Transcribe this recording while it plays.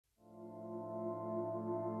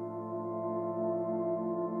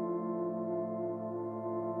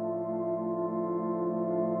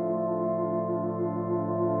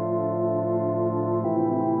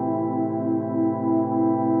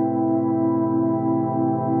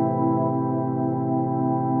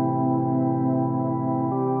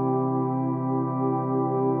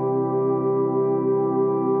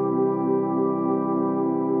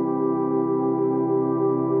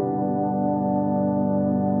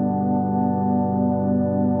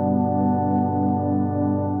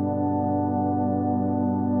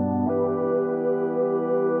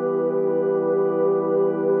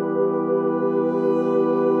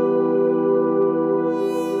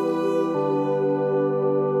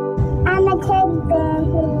a teddy bear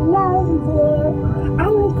who loves you.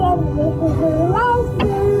 I'm a teddy bear who loves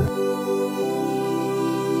you.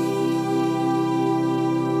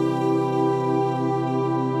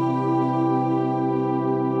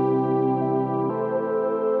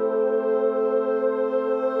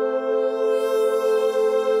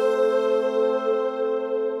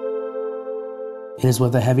 It is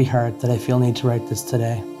with a heavy heart that I feel need to write this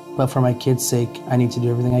today, but for my kids' sake, I need to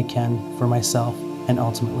do everything I can for myself and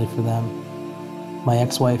ultimately for them. My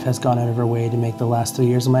ex-wife has gone out of her way to make the last 3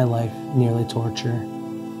 years of my life nearly torture.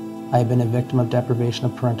 I have been a victim of deprivation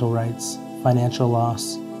of parental rights, financial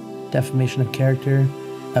loss, defamation of character,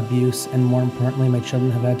 abuse, and more importantly, my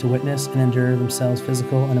children have had to witness and endure themselves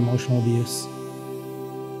physical and emotional abuse.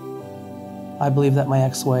 I believe that my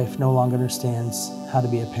ex-wife no longer understands how to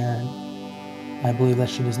be a parent. I believe that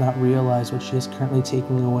she does not realize what she is currently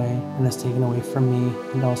taking away and has taken away from me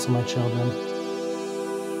and also my children.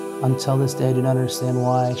 Until this day, I do not understand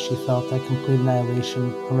why she felt that complete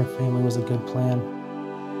annihilation of her family was a good plan.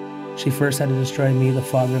 She first had to destroy me, the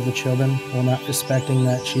father of the children, while not respecting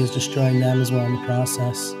that she is destroying them as well in the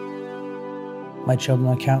process. My children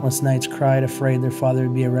on countless nights cried, afraid their father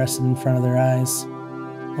would be arrested in front of their eyes,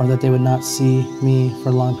 or that they would not see me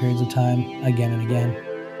for long periods of time again and again.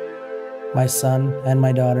 My son and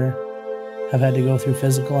my daughter have had to go through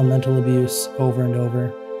physical and mental abuse over and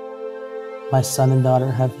over. My son and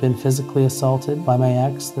daughter have been physically assaulted by my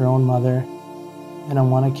ex, their own mother, and on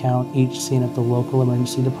one account each seen at the local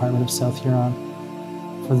emergency department of South Huron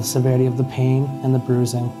for the severity of the pain and the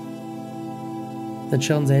bruising. The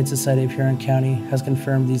Children's Aid Society of Huron County has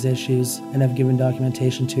confirmed these issues and have given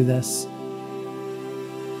documentation to this.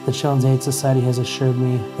 The Children's Aid Society has assured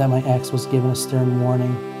me that my ex was given a stern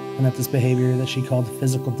warning and that this behavior that she called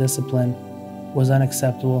physical discipline was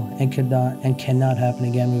unacceptable and could not and cannot happen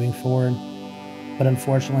again moving forward. But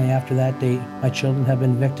unfortunately, after that date, my children have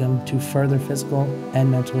been victim to further physical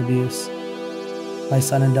and mental abuse. My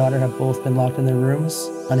son and daughter have both been locked in their rooms,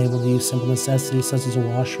 unable to use simple necessities such as a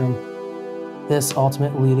washroom. This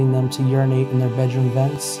ultimately leading them to urinate in their bedroom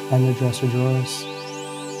vents and their dresser drawers.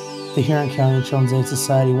 The Huron County Children's Aid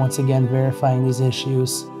Society once again verifying these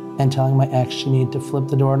issues and telling my ex she needed to flip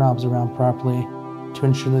the doorknobs around properly to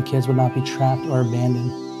ensure the kids would not be trapped or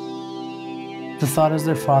abandoned. The thought as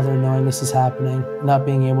their father, knowing this is happening, not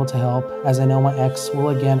being able to help, as I know my ex will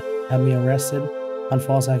again have me arrested on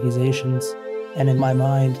false accusations, and in my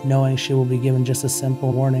mind, knowing she will be given just a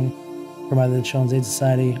simple warning from either the Children's Aid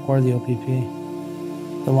Society or the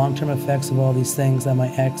OPP. The long-term effects of all these things that my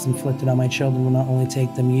ex inflicted on my children will not only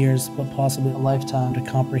take them years, but possibly a lifetime to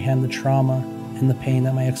comprehend the trauma and the pain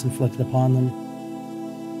that my ex inflicted upon them.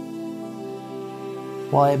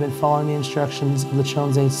 While I have been following the instructions of the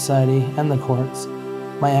Children's Aid Society and the courts,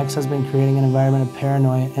 my ex has been creating an environment of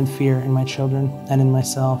paranoia and fear in my children and in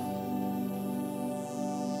myself.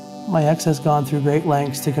 My ex has gone through great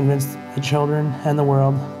lengths to convince the children and the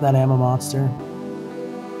world that I am a monster.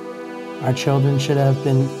 Our children should have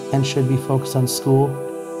been and should be focused on school,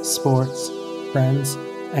 sports, friends,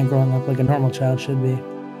 and growing up like a normal child should be.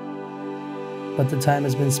 But the time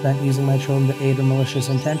has been spent using my children to aid their malicious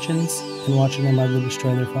intentions and watching their mother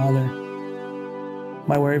destroy their father.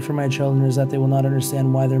 My worry for my children is that they will not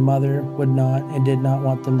understand why their mother would not and did not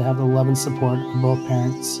want them to have the love and support of both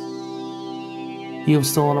parents. You have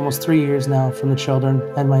stolen almost 3 years now from the children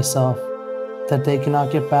and myself that they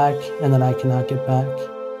cannot get back and that I cannot get back.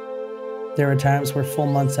 There are times where full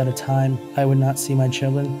months at a time I would not see my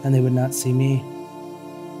children and they would not see me.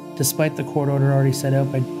 Despite the court order already set out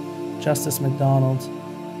by Justice McDonald,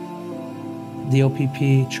 the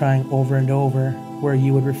OPP trying over and over where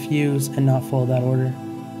you would refuse and not follow that order.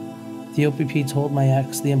 The OPP told my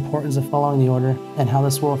ex the importance of following the order and how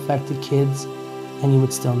this will affect the kids, and you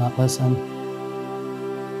would still not listen.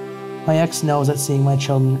 My ex knows that seeing my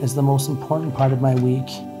children is the most important part of my week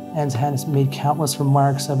and has made countless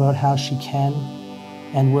remarks about how she can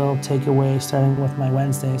and will take away starting with my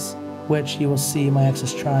Wednesdays, which you will see my ex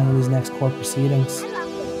is trying in these next court proceedings.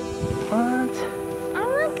 What? I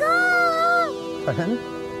wanna go! Pardon? I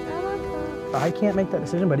wanna go. I can't make that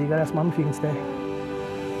decision, buddy. You gotta ask Mom if you can stay.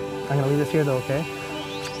 I'm gonna leave this here though, okay?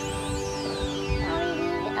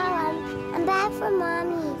 I'm back for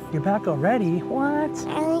Mommy. You're back already? What?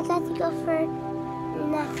 I only got to go for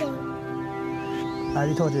nothing. I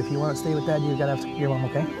already told you, if you want to stay with Dad, you gotta have your Mom,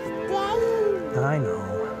 okay? Daddy. I know.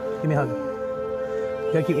 Give me a hug.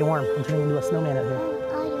 You gotta keep me warm. I'm turning into a snowman out here.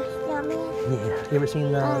 Oh, you're a snowman? Yeah. You ever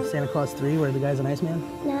seen Santa Claus 3 where the guy's an Iceman?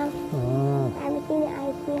 No. Oh. I haven't seen the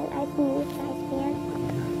Iceman. I've seen this Iceman.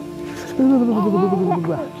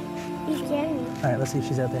 You scared me. Alright, let's see if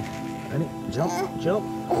she's out there. Ready? Jump, jump.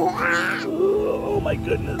 Oh my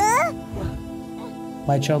goodness.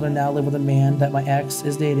 My children now live with a man that my ex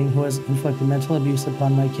is dating who has inflicted mental abuse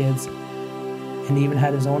upon my kids and even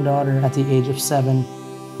had his own daughter at the age of 7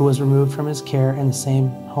 who was removed from his care in the same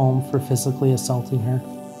home for physically assaulting her.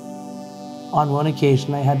 On one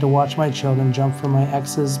occasion, I had to watch my children jump from my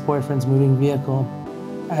ex's boyfriend's moving vehicle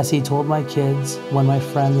as he told my kids when my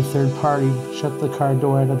friend, the third party, shut the car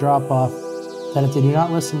door at a drop-off that if they do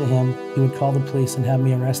not listen to him, he would call the police and have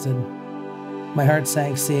me arrested. My heart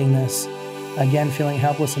sank seeing this, again feeling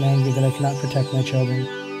helpless and angry that I cannot protect my children.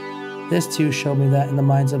 This too showed me that in the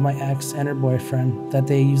minds of my ex and her boyfriend, that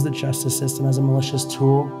they use the justice system as a malicious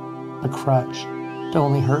tool, a crutch, to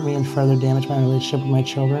only hurt me and further damage my relationship with my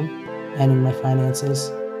children and in my finances.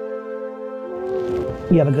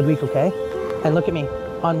 You have a good week, okay? And look at me.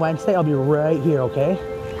 On Wednesday, I'll be right here, okay?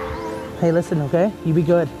 Hey, listen, okay? You be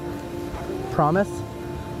good. Promise?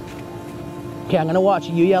 Okay, I'm gonna watch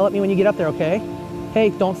you. You yell at me when you get up there, okay? Hey,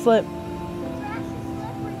 don't slip.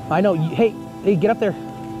 I know. Hey, get up there.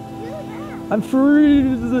 I'm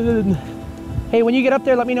freezing. Hey, when you get up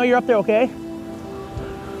there, let me know you're up there, okay?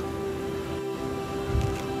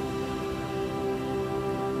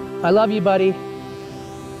 I love you, buddy.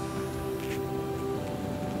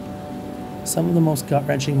 Some of the most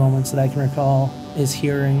gut-wrenching moments that I can recall is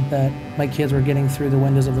hearing that my kids were getting through the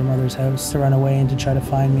windows of their mother's house to run away and to try to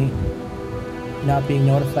find me, not being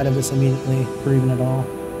notified of this immediately or even at all.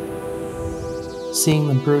 Seeing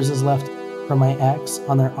the bruises left from my ex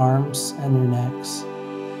on their arms and their necks.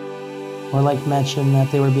 Or like mentioned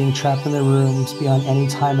that they were being trapped in their rooms beyond any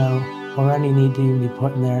timeout or any need to even be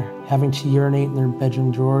put in there, having to urinate in their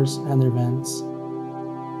bedroom drawers and their vents.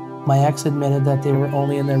 My ex admitted that they were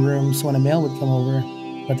only in their rooms when a mail would come over,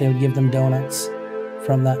 but they would give them donuts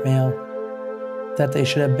from that mail, that they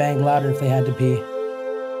should have banged louder if they had to pee.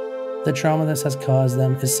 The trauma this has caused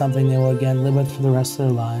them is something they will again live with for the rest of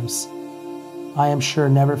their lives. I am sure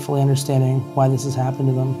never fully understanding why this has happened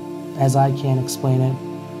to them, as I can't explain it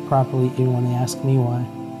properly even when they ask me why.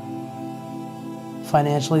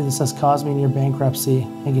 Financially, this has caused me near bankruptcy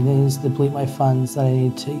and continues to deplete my funds that I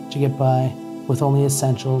need to get by with only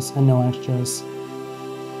essentials and no extras.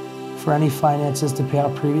 For any finances to pay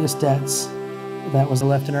out previous debts that was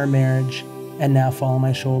left in our marriage and now fall on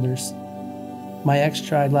my shoulders. My ex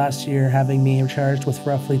tried last year having me charged with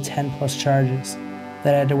roughly 10 plus charges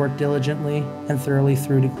that I had to work diligently and thoroughly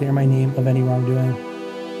through to clear my name of any wrongdoing.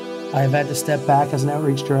 I have had to step back as an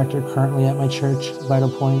outreach director currently at my church, Vital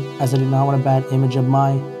Point, as I did not want a bad image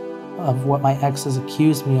of what my ex has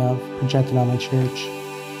accused me of projected on my church.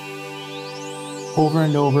 Over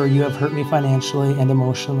and over, you have hurt me financially and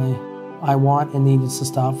emotionally. I want and need this to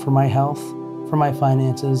stop for my health, for my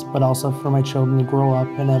finances, but also for my children to grow up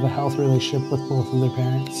and have a healthy relationship with both of their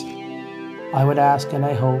parents. I would ask and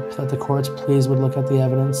I hope that the courts please would look at the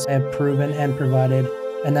evidence I have proven and provided,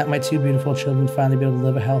 and that my two beautiful children finally be able to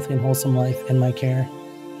live a healthy and wholesome life in my care.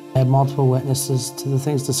 I had multiple witnesses to the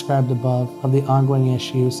things described above of the ongoing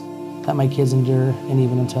issues that my kids endure and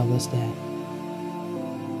even until this day.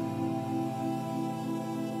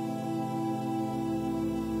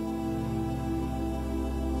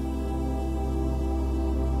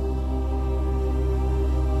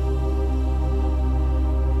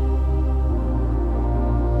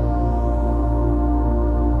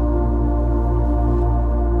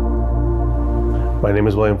 My name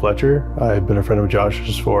is William Fletcher. I've been a friend of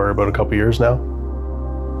Josh's for about a couple years now.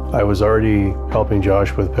 I was already helping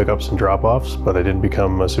Josh with pickups and drop-offs, but I didn't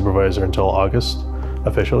become a supervisor until August,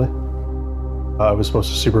 officially. I was supposed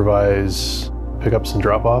to supervise pickups and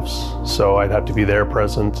drop-offs, so I'd have to be there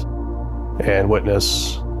present and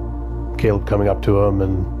witness Caleb coming up to him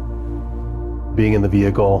and being in the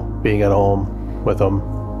vehicle, being at home with him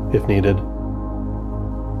if needed.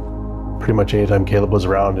 Pretty much anytime Caleb was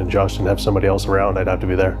around and Josh didn't have somebody else around, I'd have to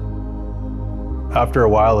be there. After a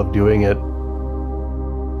while of doing it,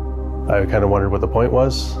 I kind of wondered what the point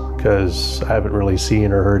was, because I haven't really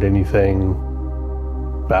seen or heard anything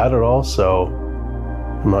bad at all, so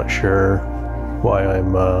I'm not sure why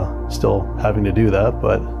I'm still having to do that,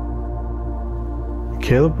 but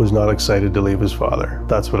Caleb was not excited to leave his father.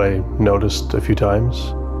 That's what I noticed a few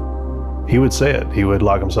times. He would say it. He would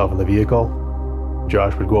lock himself in the vehicle.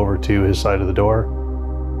 Josh would go over to his side of the door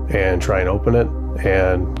and try and open it,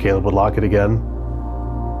 and Caleb would lock it again.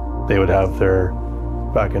 They would have their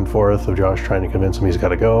back and forth of Josh trying to convince him he's got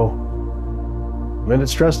to go. And it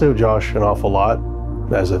stressed out Josh an awful lot,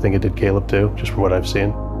 as I think it did Caleb too, just from what I've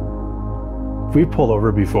seen. We've pulled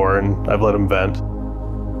over before and I've let him vent,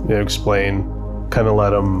 explain, kind of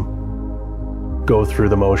let him go through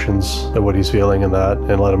the motions of what he's feeling and that,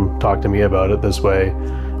 and let him talk to me about it. This way,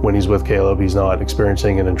 when he's with Caleb, he's not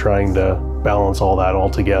experiencing it and trying to balance all that all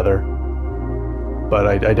together. But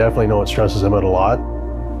I definitely know it stresses him out a lot.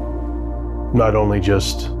 Not only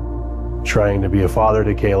just trying to be a father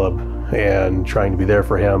to Caleb and trying to be there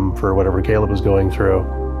for him for whatever Caleb is going through,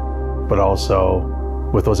 but also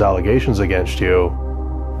with those allegations against you,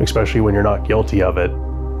 especially when you're not guilty of it.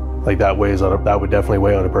 Like that would definitely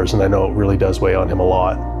weigh on a person. I know it really does weigh on him a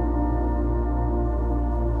lot.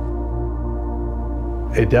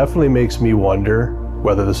 It definitely makes me wonder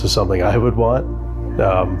whether this is something I would want.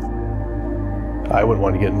 I would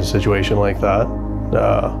want to get in a situation like that.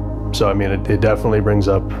 So I mean, it definitely brings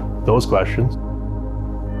up those questions.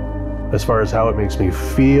 As far as how it makes me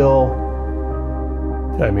feel,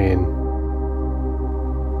 I mean,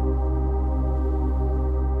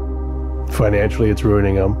 financially it's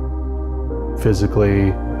ruining him. Physically,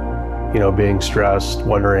 you know, being stressed,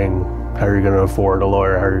 wondering how you're going to afford a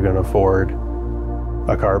lawyer, how you're going to afford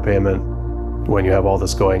a car payment when you have all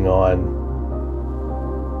this going on.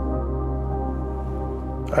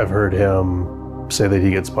 I've heard him say that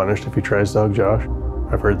he gets punished if he tries to hug Josh.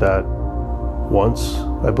 I've heard that once,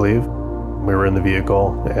 I believe. We were in the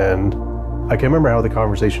vehicle, and I can't remember how the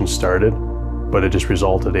conversation started, but it just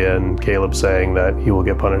resulted in Caleb saying that he will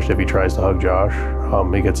get punished if he tries to hug Josh.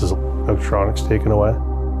 He gets his electronics taken away.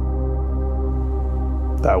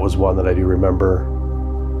 That was one that I do remember.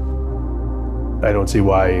 I don't see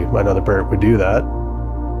why another parent would do that.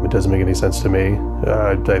 It doesn't make any sense to me.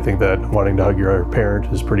 I think that wanting to hug your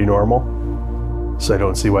parent is pretty normal, so I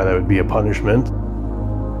don't see why that would be a punishment.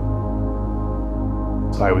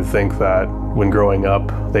 So I would think that when growing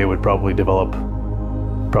up, they would probably develop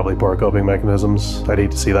poor coping mechanisms. I'd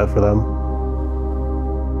hate to see that for them.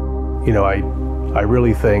 You know, I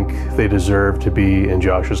really think they deserve to be in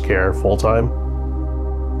Josh's care full-time,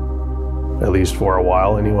 at least for a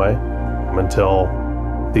while anyway, until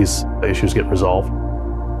these issues get resolved.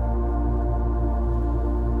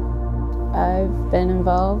 I've been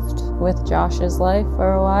involved with Josh's life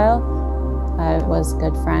for a while. I was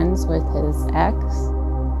good friends with his ex,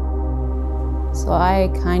 so I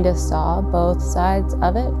kind of saw both sides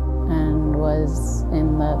of it and was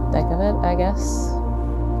in the thick of it, I guess.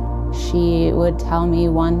 She would tell me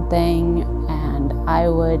one thing and I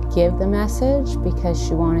would give the message because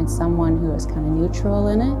she wanted someone who was kind of neutral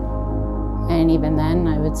in it. And even then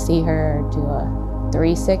I would see her do a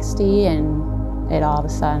 360 and it all of a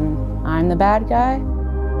sudden, I'm the bad guy.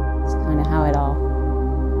 It's kind of how it all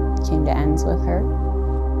came to ends with her.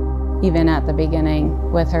 Even at the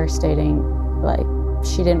beginning with her stating like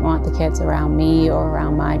she didn't want the kids around me or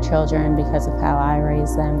around my children because of how I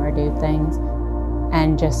raise them or do things.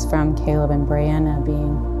 And just from Caleb and Brianna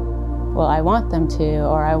being, well, I want them to,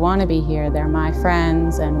 or I want to be here, they're my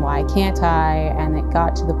friends, and why can't I? And it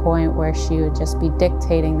got to the point where she would just be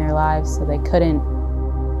dictating their lives so they couldn't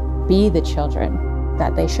be the children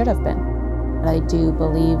that they should have been. I do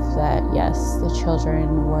believe that, yes, the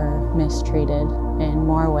children were mistreated in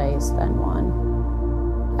more ways than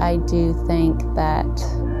one. I do think that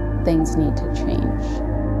things need to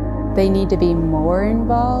change. They need to be more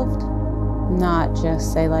involved, not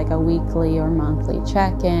just say like a weekly or monthly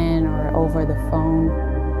check-in or over the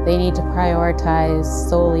phone. They need to prioritize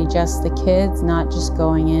solely just the kids, not just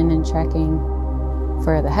going in and checking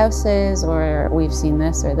for the houses or we've seen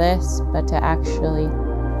this or this, but to actually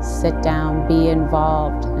sit down, be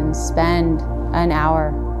involved, and spend an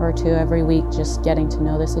hour or two every week just getting to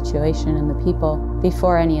know the situation and the people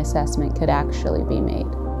before any assessment could actually be made.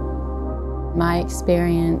 My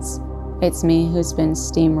experience, it's me who's been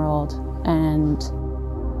steamrolled and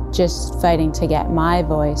just fighting to get my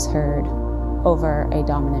voice heard over a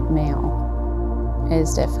dominant male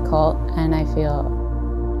is difficult, and I feel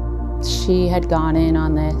she had gone in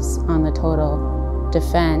on this on the total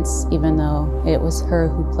defense, even though it was her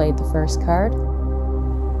who played the first card.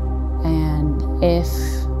 And if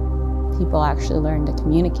people actually learned to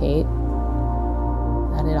communicate,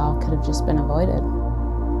 that it all could have just been avoided.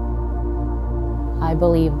 I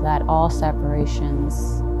believe that all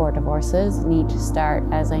separations or divorces need to start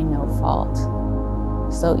as a no fault.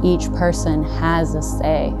 So each person has a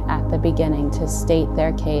say at the beginning to state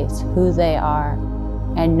their case, who they are,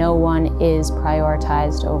 and no one is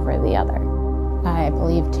prioritized over the other. I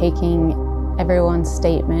believe taking everyone's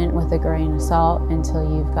statement with a grain of salt until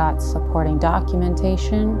you've got supporting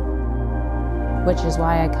documentation, which is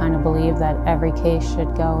why I kind of believe that every case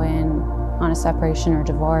should go in on a separation or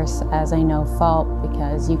divorce as a no fault,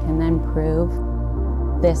 because you can then prove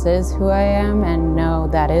this is who I am and no,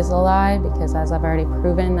 that is a lie, because as I've already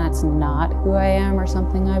proven, that's not who I am or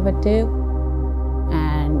something I would do.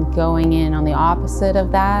 going in on the opposite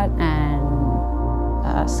of that and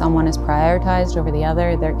someone is prioritized over the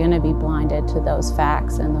other, they're going to be blinded to those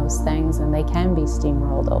facts and those things, and they can be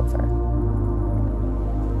steamrolled over.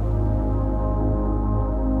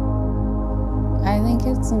 I think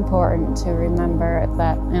it's important to remember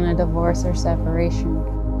that in a divorce or separation,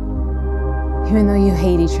 even though you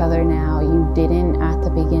hate each other now, you didn't at the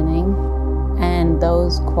beginning. And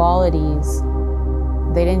those qualities,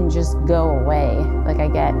 they didn't just go away. Like, I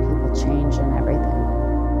get people change and everything.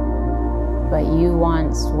 But you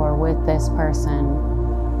once were with this person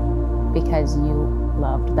because you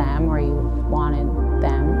loved them or you wanted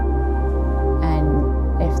them.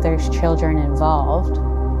 And if there's children involved,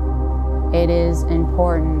 it is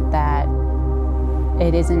important that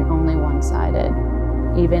it isn't only one-sided.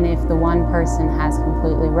 Even if the one person has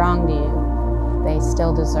completely wronged you, they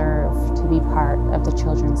still deserve to be part of the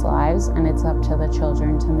children's lives, and it's up to the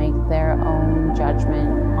children to make their own judgment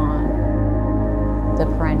on the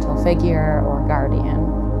parental figure or guardian.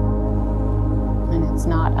 And it's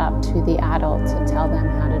not up to the adult to tell them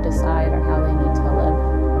how to decide or how they need to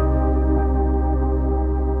live.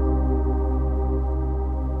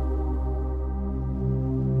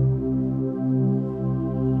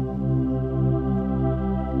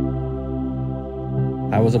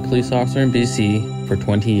 I was a police officer in BC for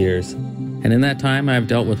 20 years, and in that time I have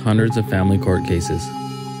dealt with hundreds of family court cases.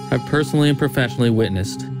 I've personally and professionally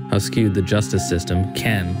witnessed how skewed the justice system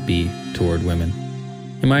can be toward women.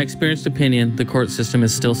 In my experienced opinion, the court system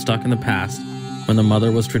is still stuck in the past when the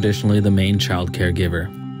mother was traditionally the main child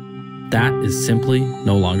caregiver. That is simply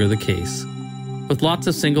no longer the case. With lots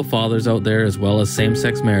of single fathers out there as well as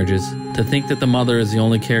same-sex marriages, to think that the mother is the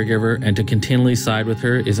only caregiver and to continually side with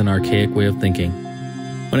her is an archaic way of thinking.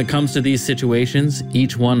 When it comes to these situations,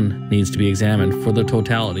 each one needs to be examined for the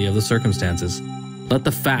totality of the circumstances. Let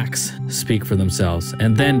the facts speak for themselves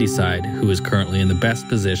and then decide who is currently in the best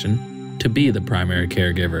position to be the primary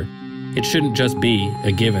caregiver. It shouldn't just be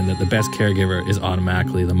a given that the best caregiver is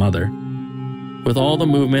automatically the mother. With all the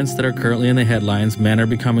movements that are currently in the headlines, men are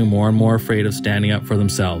becoming more and more afraid of standing up for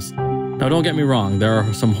themselves. Now, don't get me wrong, there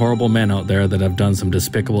are some horrible men out there that have done some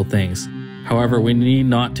despicable things. However, we need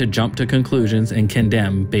not to jump to conclusions and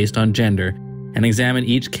condemn based on gender and examine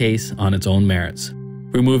each case on its own merits,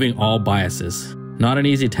 removing all biases. Not an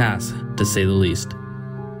easy task, to say the least.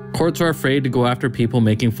 Courts are afraid to go after people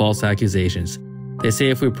making false accusations. They say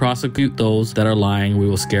if we prosecute those that are lying, we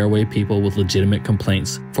will scare away people with legitimate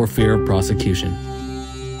complaints for fear of prosecution.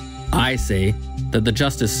 I say that the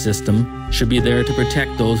justice system should be there to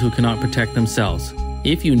protect those who cannot protect themselves.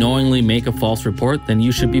 If you knowingly make a false report, then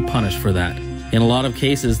you should be punished for that. In a lot of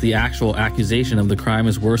cases, the actual accusation of the crime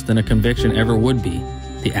is worse than a conviction ever would be.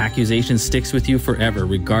 The accusation sticks with you forever,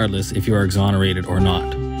 regardless if you are exonerated or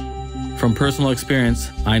not. From personal experience,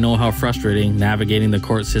 I know how frustrating navigating the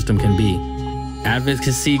court system can be.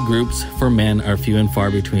 Advocacy groups for men are few and far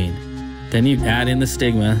between. Then you add in the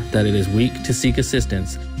stigma that it is weak to seek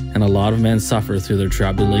assistance, and a lot of men suffer through their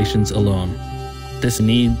tribulations alone. This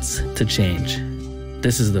needs to change.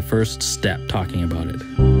 This is the first step talking about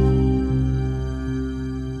it.